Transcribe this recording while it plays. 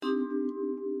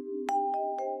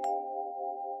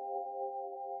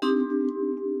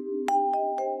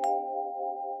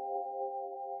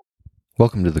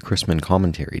Welcome to the Chrisman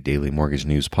Commentary Daily Mortgage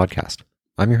News Podcast.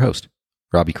 I'm your host,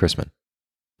 Robbie Chrisman.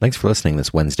 Thanks for listening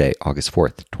this Wednesday, August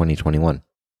 4th, 2021.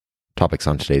 Topics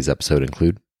on today's episode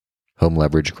include home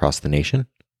leverage across the nation,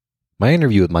 my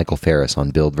interview with Michael Ferris on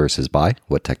build versus buy,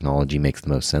 what technology makes the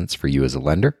most sense for you as a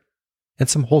lender, and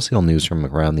some wholesale news from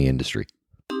around the industry.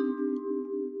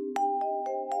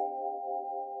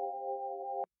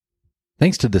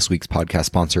 Thanks to this week's podcast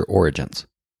sponsor, Origence.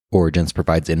 Origence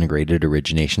provides integrated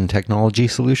origination technology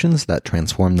solutions that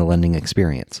transform the lending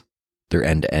experience. Their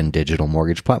end-to-end digital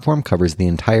mortgage platform covers the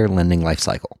entire lending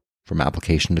lifecycle, from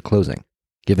application to closing,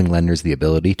 giving lenders the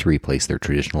ability to replace their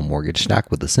traditional mortgage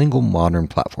stack with a single modern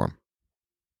platform.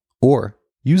 Or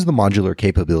use the modular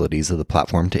capabilities of the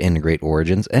platform to integrate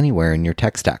Origence anywhere in your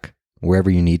tech stack, wherever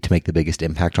you need to make the biggest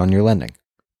impact on your lending.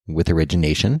 With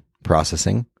origination,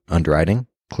 processing, underwriting,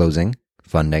 closing,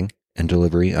 funding, and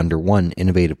delivery under one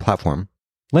innovative platform,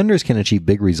 lenders can achieve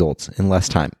big results in less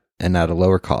time and at a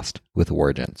lower cost with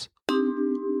Origence.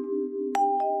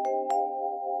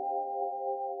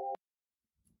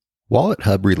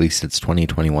 WalletHub released its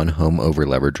 2021 Home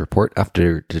Over-Leverage report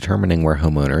after determining where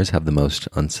homeowners have the most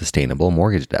unsustainable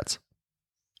mortgage debts.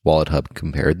 WalletHub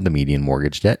compared the median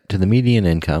mortgage debt to the median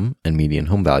income and median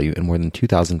home value in more than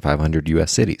 2,500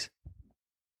 U.S. cities.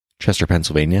 Chester,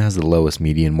 Pennsylvania has the lowest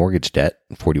median mortgage debt,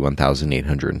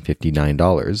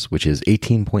 $41,859, which is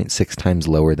 18.6 times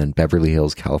lower than Beverly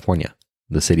Hills, California,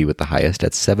 the city with the highest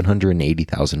at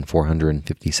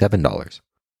 $780,457.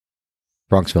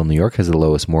 Bronxville, New York has the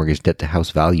lowest mortgage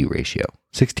debt-to-house value ratio,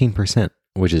 16%,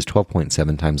 which is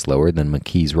 12.7 times lower than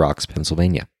McKees Rocks,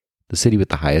 Pennsylvania, the city with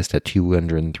the highest at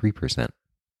 203%.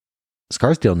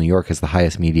 Scarsdale, New York has the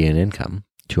highest median income,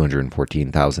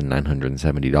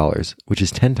 $214,970, which is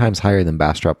 10 times higher than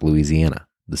Bastrop, Louisiana,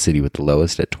 the city with the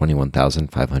lowest at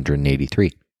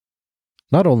 $21,583.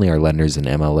 Not only are lenders and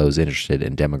MLOs interested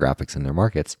in demographics in their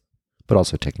markets, but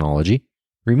also technology,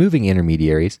 removing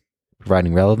intermediaries,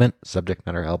 providing relevant subject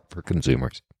matter help for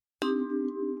consumers.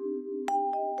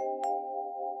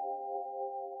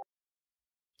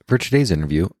 For today's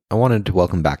interview, I wanted to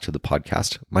welcome back to the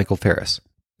podcast Michael Ferris,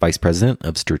 Vice President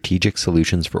of Strategic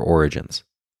Solutions for Origence.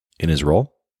 In his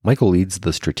role, Michael leads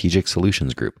the Strategic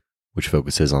Solutions Group, which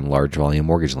focuses on large volume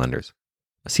mortgage lenders.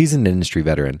 A seasoned industry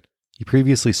veteran, he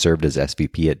previously served as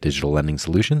SVP at Digital Lending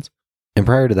Solutions, and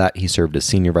prior to that, he served as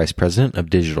Senior Vice President of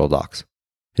Digital Docs.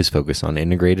 His focus on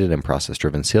integrated and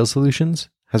process-driven sales solutions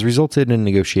has resulted in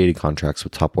negotiating contracts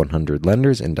with top 100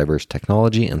 lenders in diverse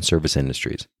technology and service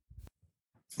industries.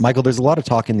 Michael, there's a lot of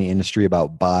talk in the industry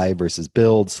about buy versus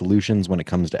build solutions when it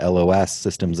comes to LOS,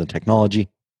 systems, and technology.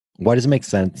 Why does it make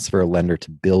sense for a lender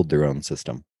to build their own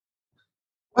system?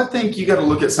 I think you got to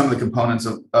look at some of the components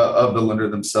of the lender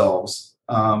themselves.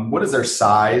 What is their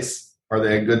size? Are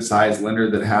they a good size lender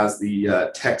that has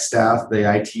the tech staff,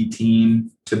 the IT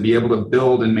team to be able to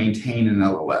build and maintain an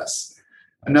LOS?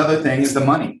 Another thing is the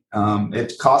money.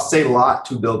 It costs a lot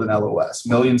to build an LOS,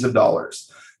 millions of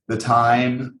dollars. The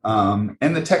time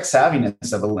and the tech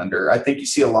savviness of a lender. I think you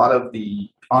see a lot of the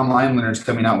online lenders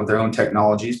coming out with their own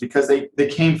technologies because they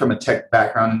came from a tech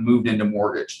background and moved into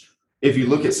mortgage. If you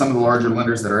look at some of the larger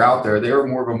lenders that are out there, they are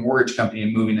more of a mortgage company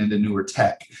and moving into newer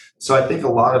tech. So I think a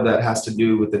lot of that has to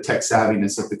do with the tech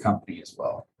savviness of the company as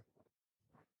well.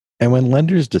 And when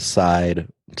lenders decide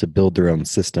to build their own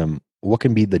system, what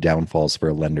can be the downfalls for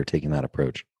a lender taking that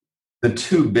approach? The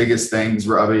two biggest things,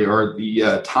 Robbie, are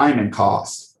the time and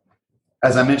cost.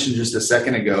 As I mentioned just a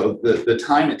second ago, the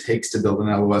time it takes to build an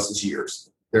LOS is years.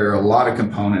 There are a lot of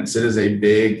components. It is a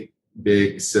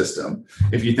big system.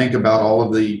 If you think about all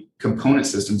of the component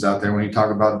systems out there, when you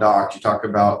talk about docs, you talk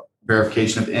about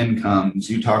verification of incomes,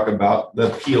 you talk about the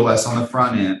POS on the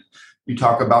front end, you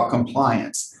talk about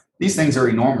compliance. These things are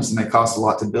enormous and they cost a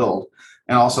lot to build.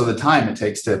 And also the time it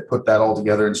takes to put that all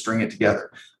together and string it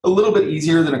together. A little bit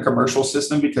easier than a commercial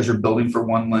system because you're building for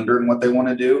one lender and what they want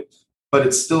to do. But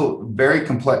it's still a very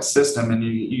complex system, and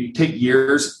you take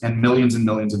years and millions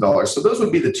of dollars. So those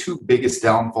would be the two biggest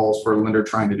downfalls for a lender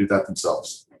trying to do that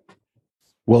themselves.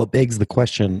 Well, it begs the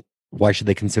question, why should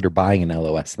they consider buying an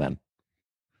LOS then?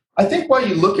 I think why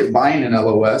you look at buying an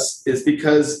LOS is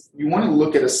because you want to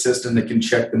look at a system that can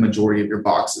check the majority of your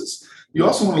boxes. You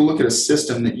also want to look at a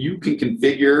system that you can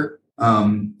configure.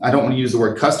 I don't want to use the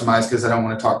word customize because I don't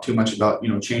want to talk too much about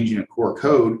changing a core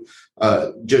code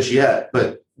just yet,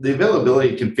 but the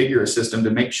availability to configure a system to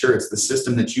make sure it's the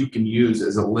system that you can use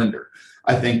as a lender.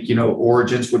 I think,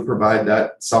 Origence would provide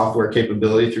that software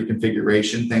capability through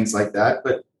configuration, things like that.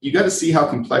 But you got to see how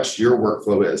complex your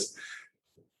workflow is.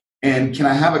 And can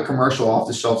I have a commercial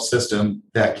off-the-shelf system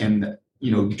that can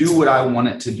do what I want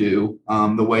it to do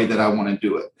the way that I want to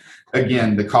do it.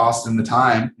 Again, the cost and the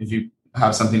time, if you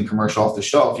have something commercial off the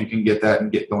shelf, you can get that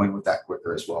and get going with that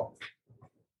quicker as well.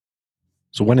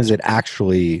 So when is it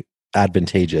actually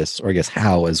advantageous, or I guess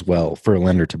how as well, for a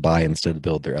lender to buy instead of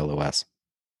build their LOS?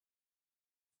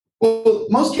 Well,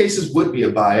 most cases would be a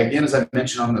buy. Again, as I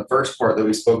mentioned on the first part that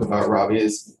we spoke about, Robbie,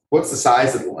 is what's the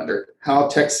size of the lender? How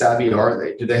tech savvy are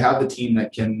they? Do they have the team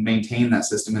that can maintain that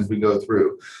system as we go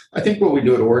through? I think what we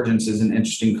do at Origence is an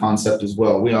interesting concept as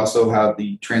well. We also have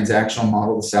the transactional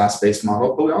model, the SaaS-based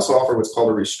model, but we also offer what's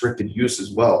called a restricted use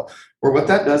as well, where what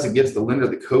that does, it gives the lender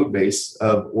the code base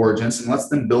of Origence and lets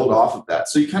them build off of that.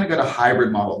 So you kind of got a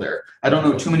hybrid model there. I don't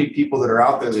know too many people that are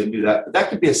out there that do that, but that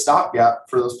could be a stopgap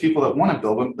for those people that want to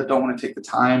build them, but don't want to take the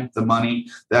time, the money,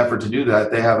 the effort to do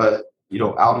that. They have a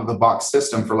out of the box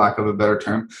system, for lack of a better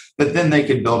term, that then they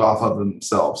could build off of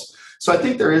themselves. So I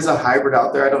think there is a hybrid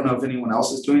out there. I don't know if anyone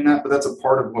else is doing that, but that's a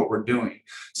part of what we're doing.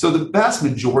 So the vast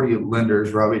majority of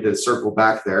lenders, Robbie, to circle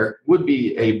back there, would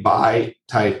be a buy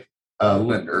type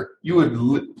lender. You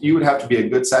would have to be a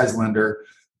good sized lender,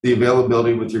 the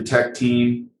availability with your tech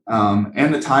team,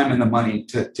 and the time and the money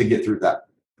to get through that.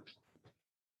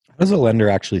 How does a lender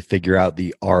actually figure out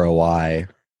the ROI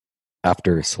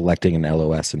after selecting an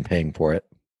LOS and paying for it?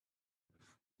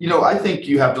 I think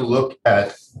you have to look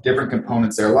at different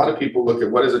components there. A lot of people look at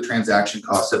what is a transaction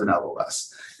cost of an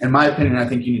LOS. In my opinion, I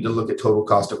think you need to look at total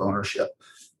cost of ownership.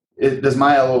 Does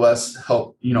my LOS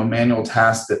help, manual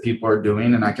tasks that people are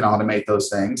doing and I can automate those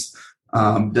things?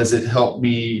 Does it help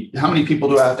me? How many people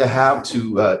do I have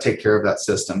to take care of that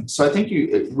system? So I think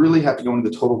you really have to go into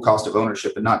the total cost of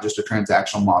ownership and not just a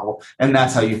transactional model. And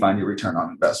that's how you find your return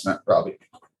on investment, Robbie.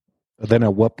 Then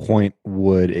at what point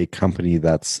would a company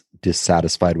that's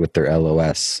dissatisfied with their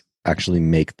LOS actually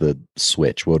make the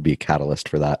switch? What would be a catalyst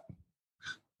for that?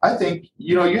 I think,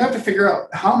 you have to figure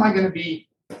out, how am I going to be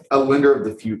a lender of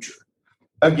the future?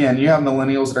 Again, you have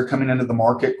millennials that are coming into the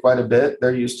market quite a bit.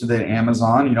 They're used to the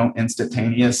Amazon,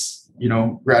 instantaneous,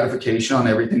 gratification on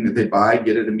everything that they buy,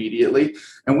 get it immediately.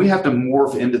 And we have to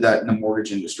morph into that in the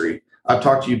mortgage industry. I've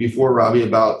talked to you before, Robbie,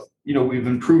 about, we've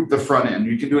improved the front end.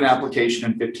 You can do an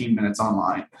application in 15 minutes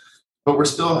online, but we're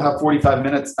still have 45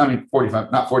 minutes. I mean,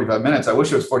 45, not 45 minutes. I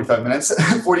wish it was 45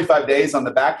 minutes, 45 days on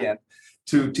the back end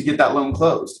to get that loan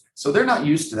closed. So they're not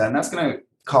used to that. And that's going to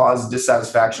cause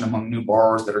dissatisfaction among new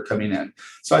borrowers that are coming in.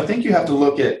 So I think you have to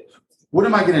look at, what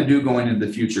am I going to do going into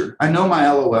the future? I know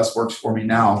my LOS works for me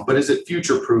now, but is it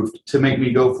future-proofed to make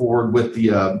me go forward with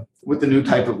the new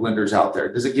type of lenders out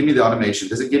there? Does it give me the automation?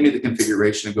 Does it give me the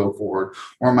configuration to go forward?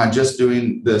 Or am I just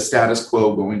doing the status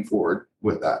quo going forward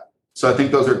with that? So I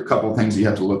think those are a couple of things you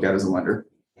have to look at as a lender.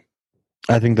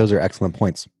 I think those are excellent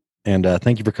points. And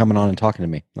thank you for coming on and talking to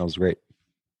me. That was great.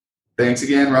 Thanks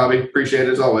again, Robbie. Appreciate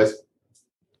it as always.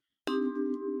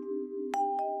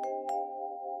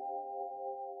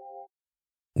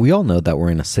 We all know that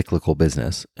we're in a cyclical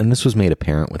business, and this was made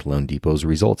apparent with loanDepot's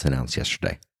results announced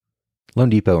yesterday.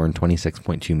 loanDepot earned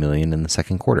 $26.2 million in the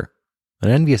second quarter, an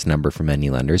envious number for many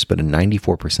lenders, but a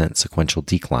 94% sequential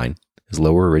decline as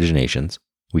lower originations,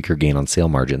 weaker gain on sale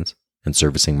margins, and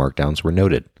servicing markdowns were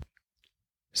noted.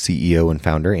 CEO and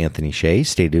founder Anthony Shea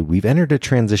stated, "We've entered a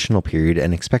transitional period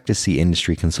and expect to see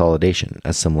industry consolidation,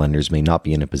 as some lenders may not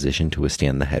be in a position to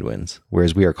withstand the headwinds,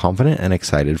 whereas we are confident and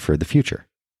excited for the future."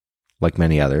 Like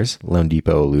many others, loanDepot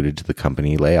alluded to the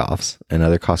company layoffs and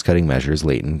other cost-cutting measures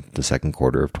late in the second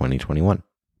quarter of 2021.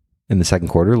 In the second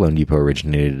quarter, loanDepot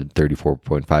originated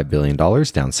 $34.5 billion,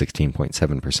 down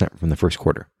 16.7% from the first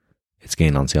quarter. Its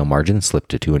gain on sale margin slipped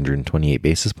to 228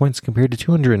 basis points compared to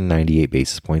 298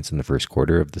 basis points in the first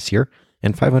quarter of this year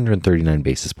and 539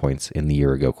 basis points in the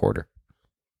year-ago quarter.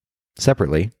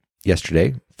 Separately,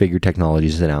 yesterday, Figure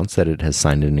Technologies announced that it has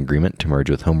signed an agreement to merge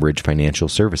with Homebridge Financial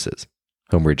Services.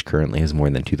 Homebridge currently has more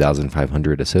than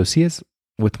 2,500 associates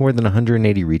with more than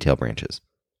 180 retail branches,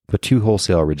 but two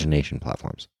wholesale origination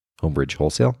platforms, Homebridge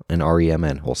Wholesale and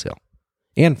REMN Wholesale,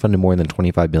 and funded more than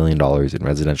 $25 billion in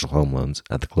residential home loans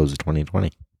at the close of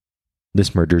 2020.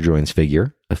 This merger joins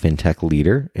Figure, a fintech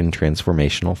leader in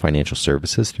transformational financial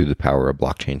services through the power of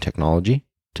blockchain technology,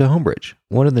 to Homebridge,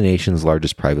 one of the nation's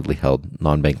largest privately held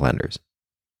non-bank lenders.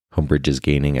 Homebridge is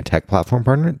gaining a tech platform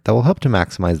partner that will help to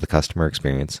maximize the customer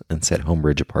experience and set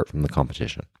Homebridge apart from the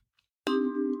competition.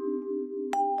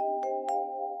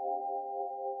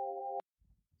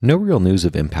 No real news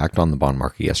of impact on the bond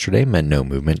market yesterday meant no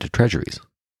movement to treasuries,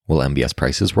 while MBS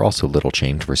prices were also little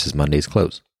changed versus Monday's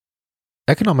close.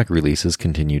 Economic releases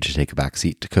continue to take a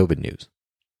backseat to COVID news.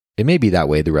 It may be that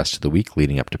way the rest of the week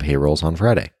leading up to payrolls on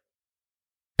Friday.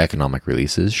 Economic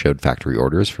releases showed factory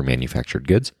orders for manufactured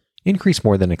goods, increased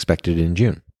more than expected in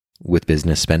June, with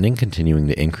business spending continuing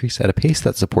to increase at a pace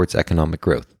that supports economic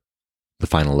growth. The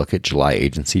final look at July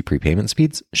agency prepayment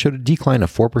speeds showed a decline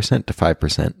of 4% to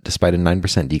 5% despite a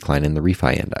 9% decline in the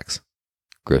refi index.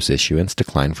 Gross issuance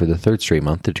declined for the third straight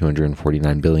month to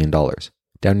 $249 billion,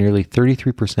 down nearly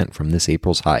 33% from this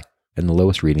April's high and the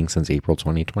lowest reading since April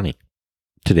 2020.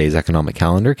 Today's economic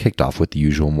calendar kicked off with the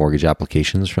usual mortgage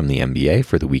applications from the MBA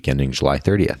for the week ending July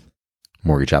 30th.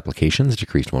 Mortgage applications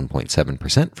decreased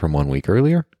 1.7% from 1 week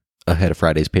earlier. Ahead of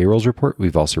Friday's payrolls report,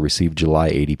 we've also received July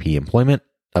ADP employment,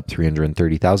 up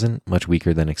 330,000, much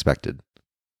weaker than expected.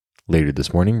 Later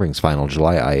this morning brings final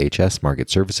July IHS Market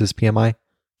Services PMI,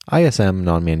 ISM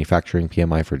non-manufacturing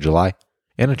PMI for July,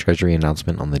 and a Treasury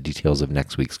announcement on the details of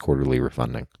next week's quarterly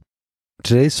refunding.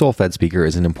 Today's sole Fed speaker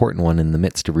is an important one in the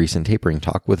midst of recent tapering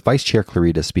talk, with Vice Chair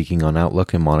Clarida speaking on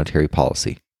outlook and monetary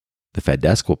policy. The Fed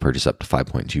desk will purchase up to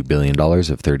 $5.2 billion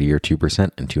of 30-year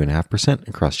 2% and 2.5%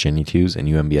 across Ginnie 2s and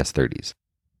UMBS 30s.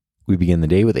 We begin the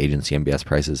day with agency MBS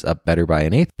prices up better by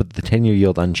an eighth, but the 10-year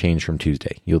yield unchanged from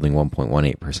Tuesday, yielding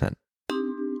 1.18%.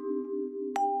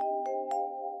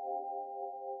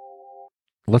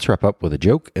 Let's wrap up with a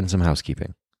joke and some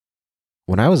housekeeping.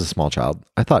 When I was a small child,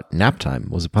 I thought nap time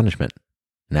was a punishment.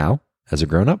 Now, as a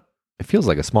grown-up, it feels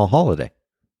like a small holiday.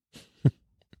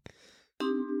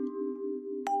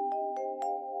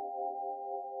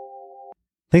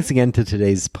 Thanks again to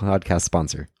today's podcast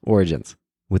sponsor, Origence.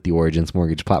 With the Origence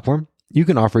Mortgage Platform, you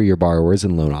can offer your borrowers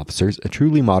and loan officers a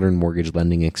truly modern mortgage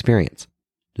lending experience.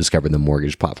 Discover the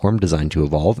mortgage platform designed to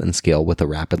evolve and scale with a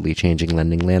rapidly changing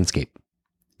lending landscape.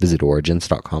 Visit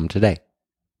origence.com today.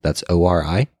 That's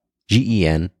ORIGENCE.com.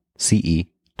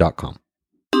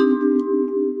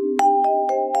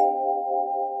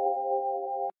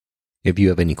 If you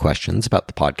have any questions about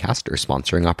the podcast or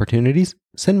sponsoring opportunities,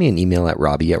 send me an email at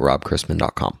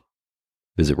robbie@robchrisman.com.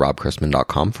 Visit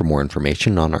robchrisman.com for more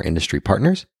information on our industry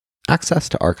partners, access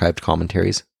to archived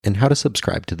commentaries, and how to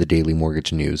subscribe to the daily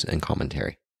mortgage news and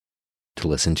commentary. To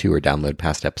listen to or download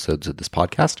past episodes of this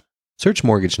podcast, search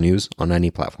Mortgage News on any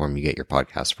platform you get your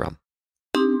podcasts from.